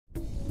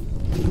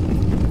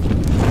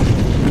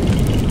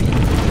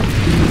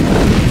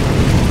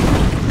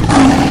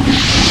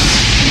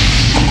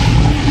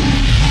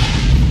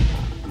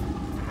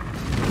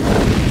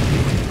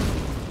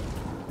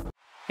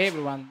Hey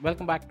everyone,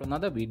 welcome back to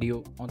another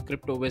video on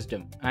crypto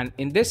wisdom. And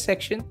in this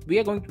section, we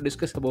are going to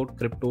discuss about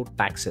crypto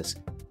taxes.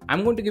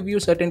 I'm going to give you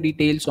certain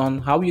details on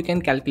how you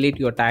can calculate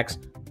your tax.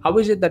 How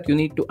is it that you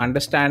need to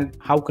understand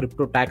how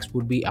crypto tax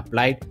would be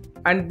applied?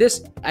 And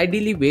this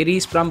ideally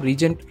varies from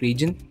region to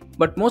region,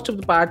 but most of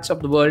the parts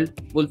of the world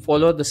will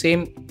follow the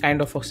same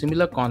kind of a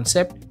similar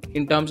concept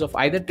in terms of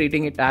either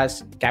treating it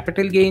as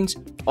capital gains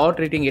or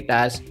treating it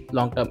as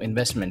long-term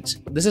investments.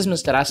 This is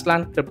Mr.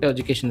 Aslan. Crypto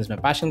education is my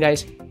passion,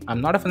 guys. I'm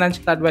not a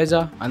financial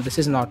advisor and this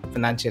is not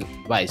financial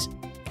advice.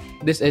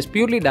 This is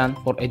purely done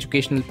for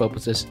educational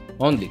purposes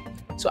only.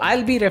 So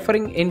I'll be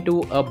referring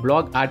into a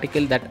blog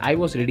article that I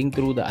was reading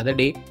through the other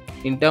day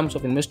in terms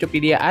of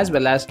Investopedia as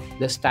well as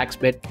the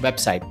StacksBet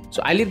website.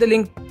 So I'll leave the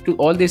link to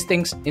all these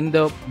things in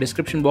the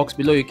description box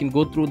below. You can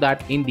go through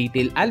that in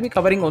detail. I'll be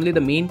covering only the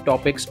main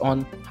topics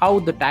on how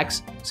the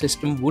tax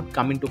system would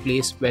come into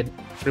place when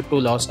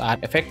crypto laws are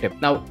effective.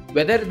 Now,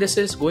 whether this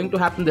is going to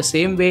happen the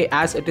same way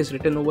as it is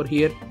written over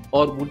here,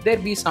 or would there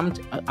be some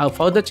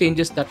further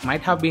changes that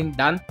might have been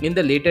done in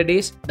the later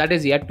days, that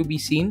is yet to be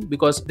seen,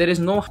 because there is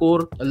no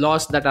core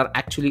laws that are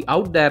actually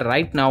out there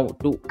right now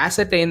to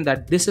ascertain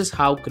that this is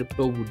how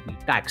crypto would be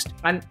taxed.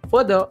 And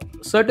further,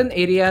 certain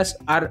areas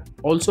are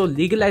also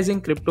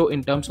legalizing crypto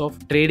in terms of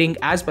trading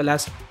as well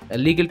as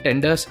legal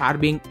tenders are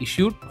being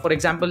issued. For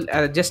example,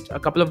 just a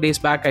couple of days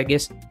back, I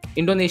guess,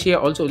 Indonesia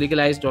also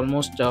legalized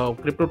almost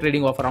crypto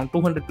trading of around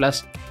 200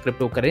 plus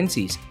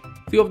cryptocurrencies.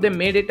 Few of them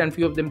made it and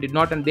few of them did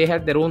not, and they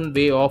had their own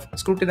way of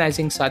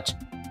scrutinizing such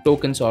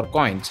tokens or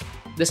coins.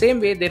 The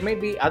same way, there may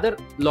be other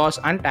laws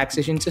and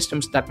taxation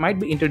systems that might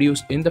be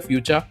introduced in the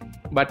future.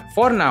 But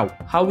for now,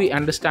 how we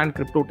understand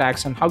crypto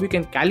tax and how we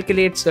can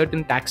calculate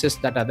certain taxes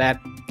that are there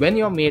when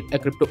you have made a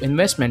crypto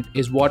investment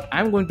is what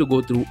I'm going to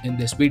go through in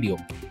this video.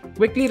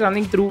 Quickly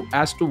running through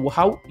as to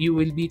how you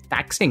will be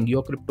taxing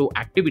your crypto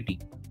activity.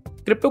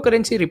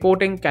 Cryptocurrency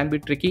reporting can be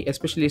tricky,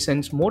 especially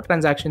since more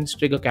transactions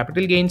trigger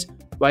capital gains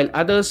while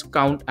others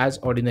count as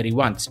ordinary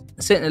ones.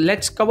 So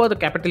let's cover the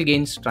capital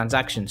gains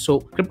transactions.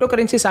 So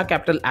cryptocurrencies are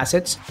capital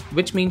assets,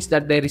 which means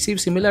that they receive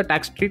similar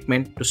tax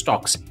treatment to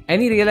stocks.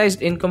 Any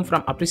realized income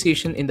from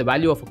appreciation in the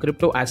value of a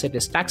crypto asset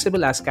is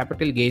taxable as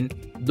capital gain,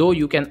 though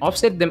you can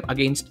offset them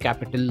against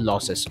capital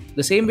losses.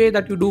 The same way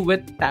that you do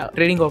with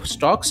trading of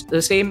stocks,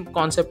 the same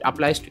concept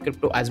applies to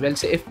crypto as well.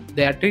 So if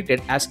they are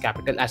treated as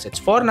capital assets.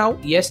 For now,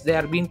 yes, they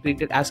are being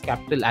treated as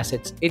capital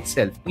assets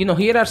itself.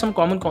 Here are some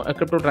common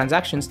crypto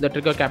transactions that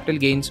trigger capital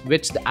gains,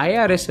 which the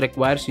IRS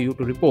requires you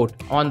to report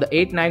on the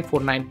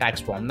 8949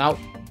 tax form. Now,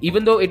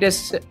 even though it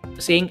is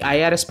saying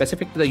IRS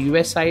specific to the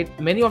US side,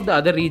 many of the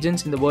other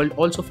regions in the world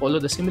also follow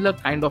the similar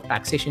kind of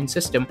taxation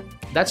system.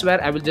 That's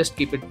where I will just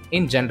keep it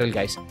in general,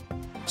 guys.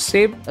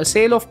 Save a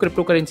sale of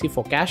cryptocurrency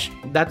for cash.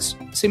 That's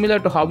similar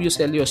to how you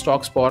sell your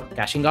stocks for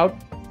cashing out.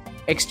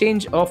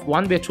 Exchange of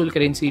one virtual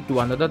currency to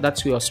another,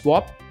 that's your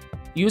swap.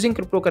 Using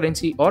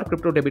cryptocurrency or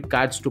crypto debit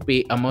cards to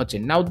pay a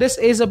merchant. Now, this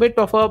is a bit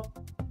of a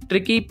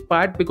tricky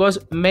part because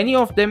many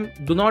of them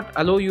do not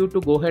allow you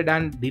to go ahead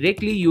and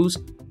directly use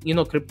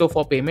crypto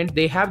for payment.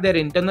 They have their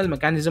internal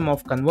mechanism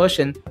of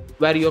conversion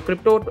where your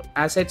crypto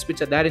assets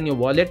which are there in your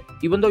wallet,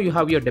 even though you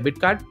have your debit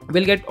card,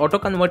 will get auto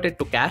converted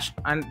to cash,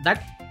 and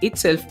that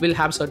itself will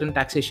have certain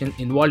taxation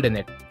involved in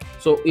it.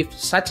 So if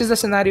such is the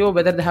scenario,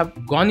 whether they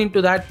have gone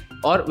into that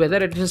or whether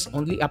it is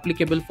only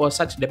applicable for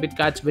such debit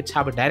cards which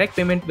have a direct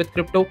payment with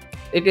crypto,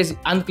 it is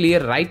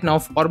unclear right now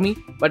for me.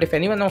 But if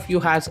anyone of you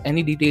has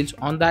any details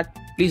on that,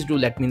 please do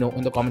let me know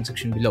in the comment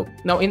section below.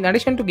 Now, in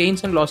addition to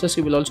gains and losses,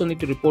 you will also need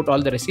to report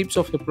all the receipts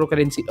of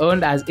cryptocurrency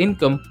earned as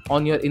income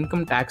on your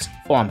income tax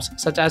forms,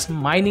 such as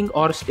mining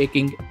or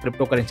staking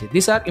cryptocurrency.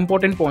 These are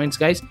important points,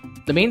 guys.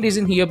 The main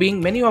reason here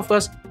being many of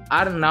us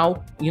are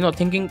now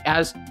thinking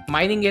as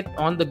mining it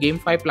on the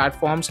GameFi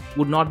platforms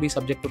would not be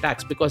subject to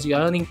tax because you're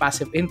earning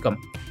passive income,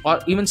 or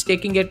even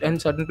staking it in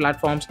certain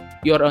platforms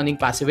you're earning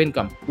passive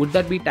income. Would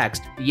that be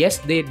taxed? Yes,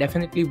 they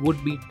definitely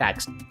would be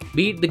taxed,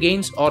 be it the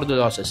gains or the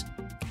losses.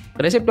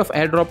 Receipt of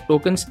airdrop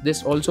tokens,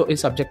 this also is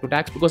subject to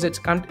tax because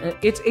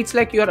it's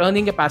like you're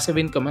earning a passive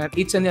income and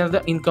it's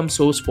another income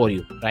source for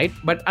you, right?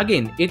 But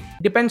again, it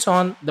depends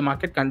on the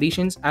market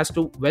conditions as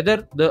to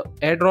whether the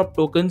airdrop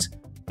tokens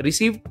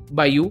received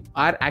by you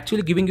are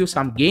actually giving you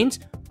some gains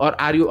or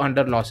are you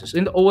under losses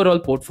in the overall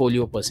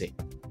portfolio per se.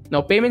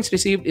 Now, payments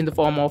received in the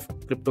form of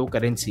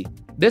cryptocurrency.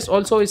 This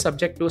also is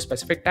subject to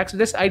specific tax.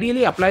 This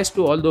ideally applies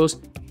to all those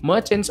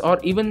merchants or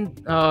even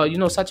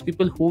such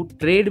people who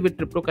trade with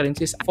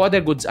cryptocurrencies for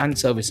their goods and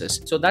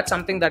services. So that's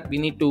something that we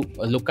need to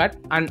look at.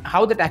 And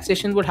how the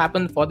taxation would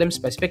happen for them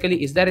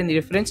specifically, is there any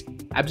difference?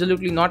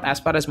 Absolutely not. As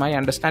far as my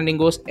understanding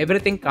goes,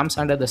 everything comes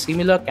under the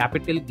similar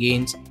capital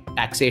gains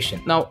taxation.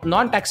 Now,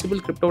 non-taxable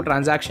crypto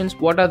transactions,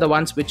 what are the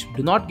ones which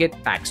do not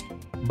get taxed?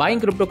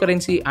 Buying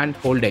cryptocurrency and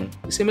holding.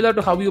 Similar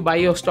to how you buy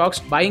your stocks,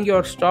 buying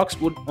your stocks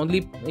would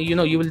only,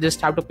 you will just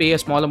have to pay a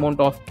small amount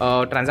of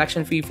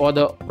transaction fee for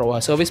the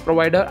service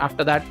provider.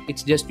 After that,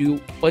 it's just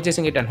you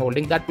purchasing it and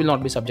holding. That will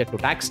not be subject to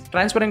tax.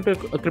 Transferring to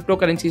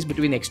cryptocurrencies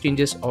between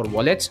exchanges or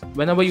wallets.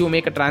 Whenever you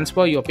make a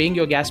transfer, you're paying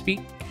your gas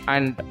fee.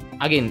 And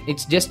again,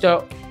 it's just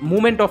a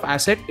movement of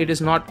asset. It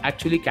is not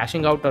actually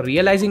cashing out or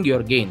realizing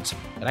your gains,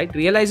 right?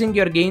 Realizing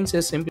your gains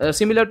is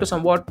similar to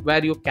somewhat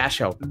where you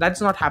cash out.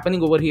 That's not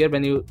happening over here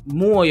when you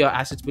move your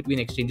assets between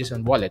exchanges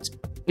and wallets.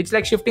 It's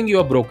like shifting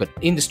your broker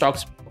in the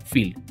stocks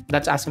field.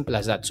 That's as simple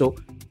as that. So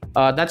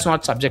that's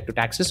not subject to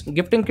taxes.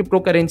 Gifting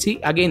cryptocurrency,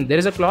 again, there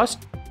is a clause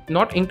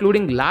not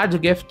including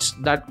large gifts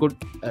that could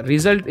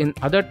result in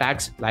other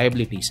tax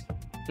liabilities.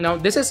 Now,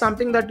 this is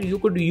something that you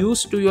could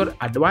use to your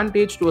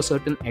advantage to a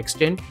certain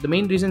extent. The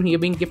main reason here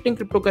being gifting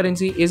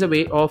cryptocurrency is a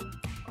way of,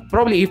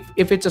 probably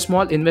if it's a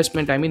small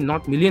investment, I mean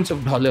not millions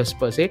of dollars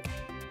per se,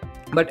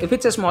 but if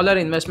it's a smaller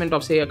investment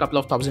of say a couple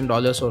of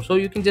 $1,000s or so,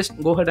 you can just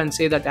go ahead and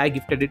say that I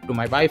gifted it to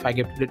my wife, I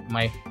gifted it to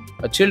my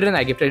children,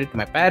 I gifted it to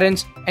my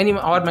parents,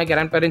 anyone or my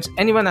grandparents,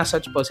 anyone as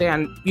such per se,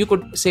 and you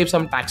could save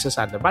some taxes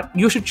at that. But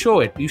you should show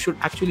it. You should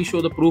actually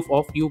show the proof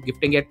of you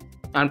gifting it,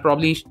 and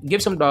probably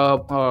give some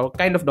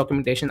kind of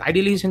documentation.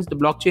 Ideally, since the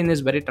blockchain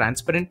is very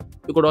transparent,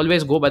 you could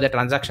always go by the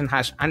transaction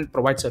hash and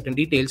provide certain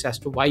details as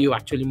to why you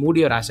actually moved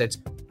your assets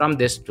from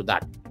this to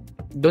that.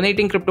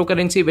 Donating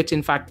cryptocurrency, which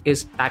in fact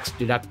is tax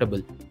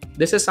deductible.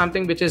 This is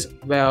something which is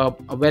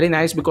very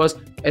nice, because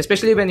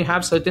especially when you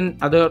have certain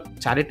other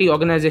charity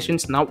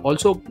organizations now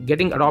also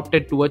getting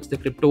adopted towards the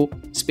crypto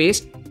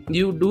space,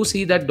 you do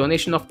see that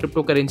donation of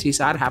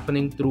cryptocurrencies are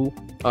happening through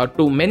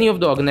to many of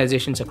the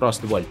organizations across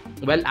the world.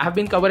 Well, I have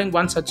been covering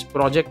one such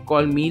project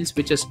called Meals,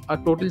 which is a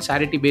total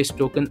charity-based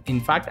token,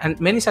 in fact, and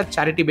many such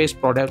charity-based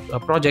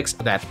projects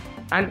are there.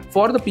 And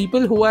for the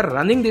people who are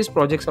running these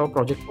projects or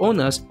project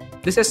owners,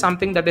 this is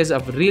something that is a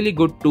really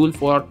good tool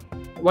for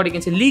what you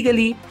can say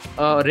legally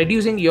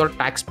reducing your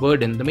tax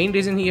burden. The main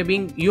reason here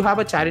being you have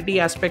a charity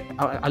aspect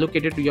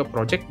allocated to your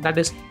project that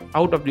is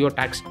out of your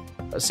tax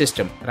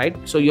system, right?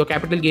 So your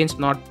capital gains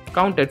not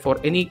counted for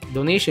any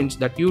donations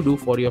that you do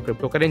for your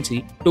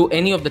cryptocurrency to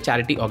any of the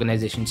charity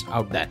organizations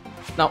out there.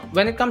 Now,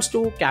 when it comes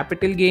to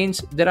capital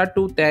gains, there are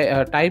two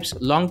types: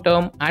 long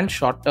term and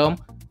short term.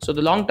 So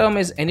the long term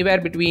is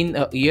anywhere between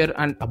a year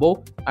and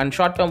above, and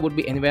short term would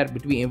be anywhere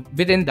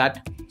within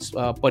that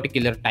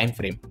particular time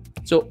frame.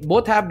 So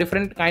both have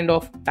different kind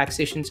of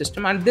taxation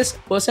system, and this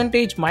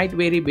percentage might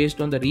vary based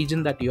on the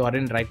region that you are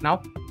in right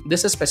now.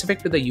 This is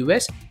specific to the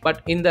US,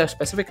 but in the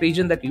specific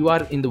region that you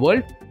are in the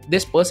world,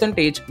 this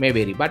percentage may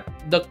vary. But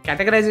the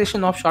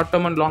categorization of short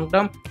term and long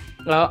term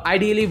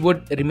ideally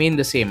would remain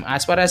the same.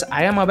 As far as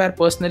I am aware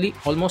personally,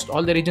 almost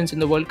all the regions in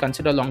the world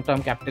consider long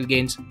term capital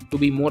gains to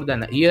be more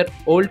than a year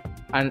old,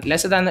 and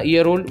lesser than a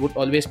year old would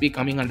always be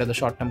coming under the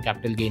short term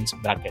capital gains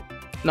bracket.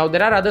 Now,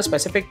 there are other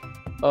specific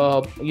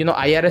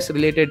IRS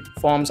related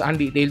forms and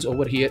details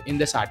over here in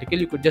this article.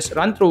 You could just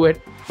run through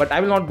it, but I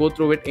will not go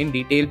through it in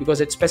detail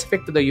because it's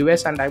specific to the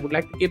US, and I would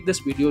like to keep this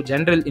video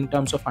general in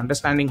terms of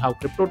understanding how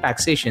crypto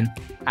taxation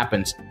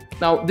happens.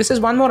 Now, this is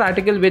one more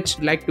article which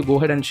I'd like to go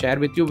ahead and share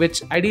with you,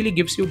 which ideally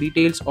gives you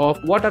details of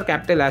what are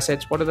capital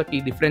assets, what are the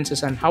key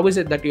differences, and how is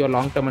it that your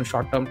long-term and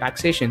short-term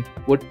taxation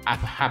would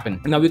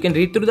happen. Now, you can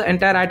read through the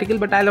entire article,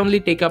 but I'll only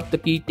take up the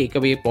key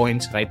takeaway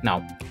points right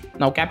now.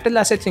 Now, capital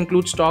assets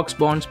include stocks,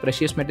 bonds,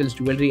 precious metals,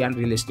 jewelry, and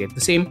real estate.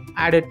 The same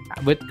added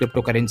with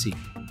cryptocurrency.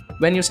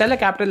 When you sell a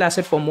capital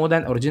asset for more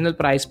than original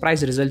price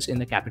results in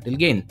a capital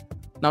gain.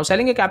 Now,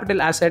 selling a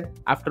capital asset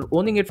after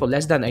owning it for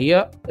less than a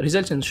year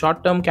results in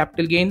short-term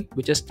capital gain,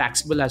 which is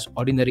taxable as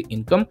ordinary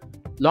income.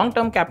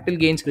 Long-term capital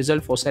gains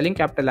result for selling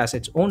capital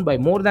assets owned by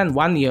more than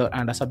 1 year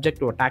and are subject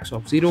to a tax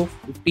of 0,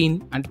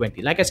 15, and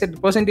 20. Like I said,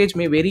 the percentage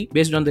may vary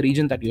based on the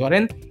region that you are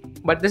in,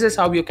 but this is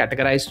how you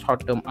categorize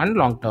short-term and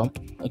long-term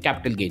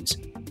capital gains.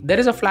 There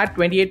is a flat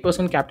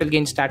 28% capital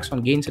gains tax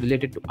on gains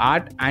related to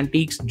art,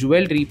 antiques,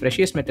 jewelry,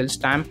 precious metals,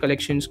 stamp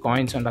collections,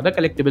 coins, and other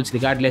collectibles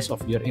regardless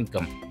of your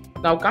income.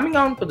 Now, coming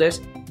on to this,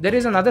 there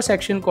is another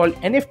section called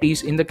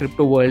NFTs in the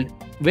crypto world,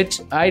 which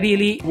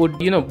ideally would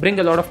bring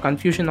a lot of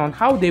confusion on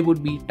how they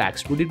would be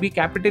taxed. Would it be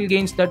capital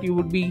gains that you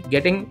would be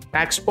getting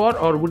taxed for,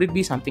 or would it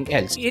be something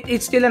else?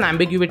 It's still an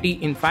ambiguity,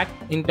 in fact,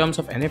 in terms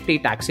of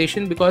NFT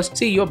taxation, because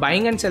see, you're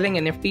buying and selling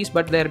NFTs,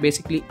 but they're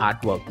basically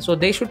artwork. So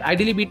they should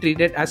ideally be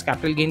treated as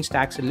capital gains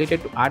tax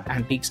related to art,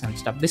 antiques, and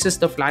stuff. This is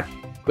the flat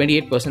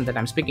 28% that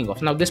I'm speaking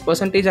of. Now, this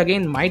percentage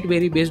again might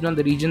vary based on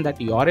the region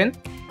that you are in,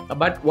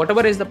 but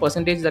whatever is the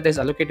percentage that is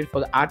allocated for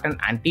the art and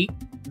antique,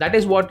 that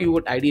is what you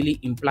would ideally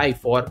imply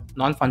for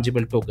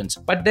non-fungible tokens.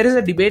 But there is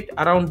a debate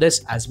around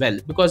this as well,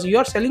 because you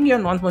are selling your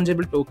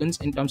non-fungible tokens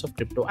in terms of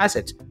crypto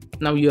assets.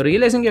 Now, you're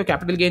realizing your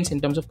capital gains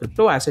in terms of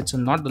crypto assets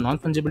and not the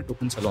non-fungible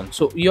tokens alone.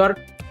 So you're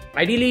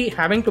ideally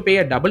having to pay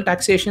a double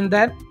taxation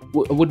there.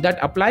 Would that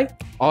apply,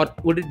 or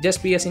would it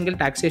just be a single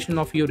taxation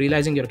of you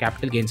realizing your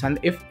capital gains? And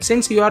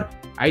since you are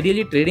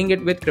ideally trading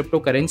it with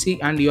cryptocurrency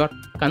and you are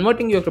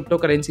converting your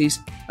cryptocurrencies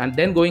and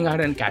then going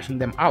ahead and cashing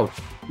them out,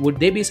 would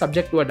they be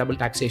subject to a double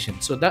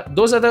taxation? So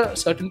those are the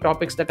certain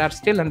topics that are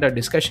still under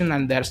discussion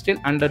and they're still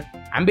under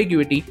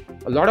ambiguity.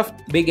 A lot of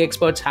big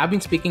experts have been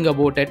speaking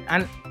about it,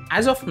 and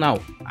as of now,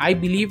 I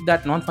believe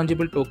that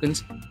non-fungible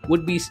tokens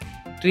would be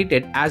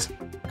treated as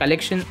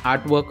collection,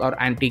 artwork,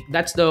 or antique.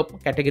 That's the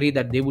category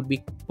that they would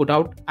be put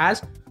out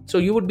as. So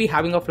you would be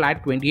having a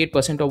flat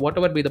 28% or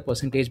whatever be the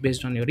percentage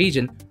based on your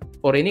region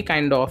for any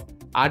kind of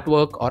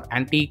artwork or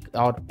antique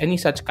or any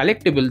such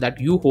collectible that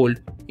you hold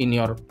in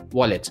your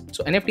wallets.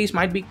 So NFTs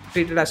might be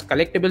treated as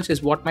collectibles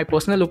is what my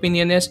personal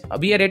opinion is.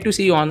 We are yet to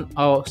see on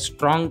a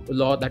strong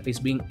law that is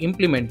being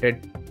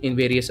implemented in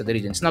various other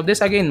regions. Now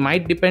this again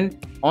might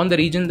depend on the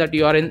region that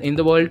you are in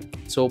the world.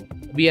 So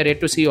we are yet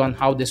to see on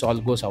how this all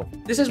goes out.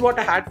 This is what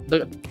I had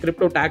the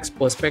crypto tax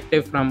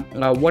perspective from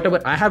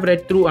whatever I have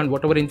read through and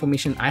whatever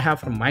information I have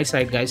from my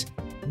side, guys.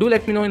 Do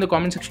let me know in the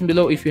comment section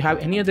below if you have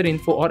any other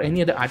info or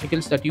any other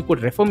articles that you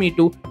could refer me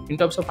to in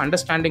terms of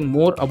understanding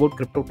more about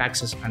crypto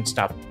taxes and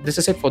stuff. This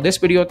is it for this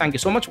video. Thank you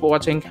so much for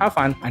watching. Have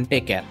fun and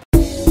take care.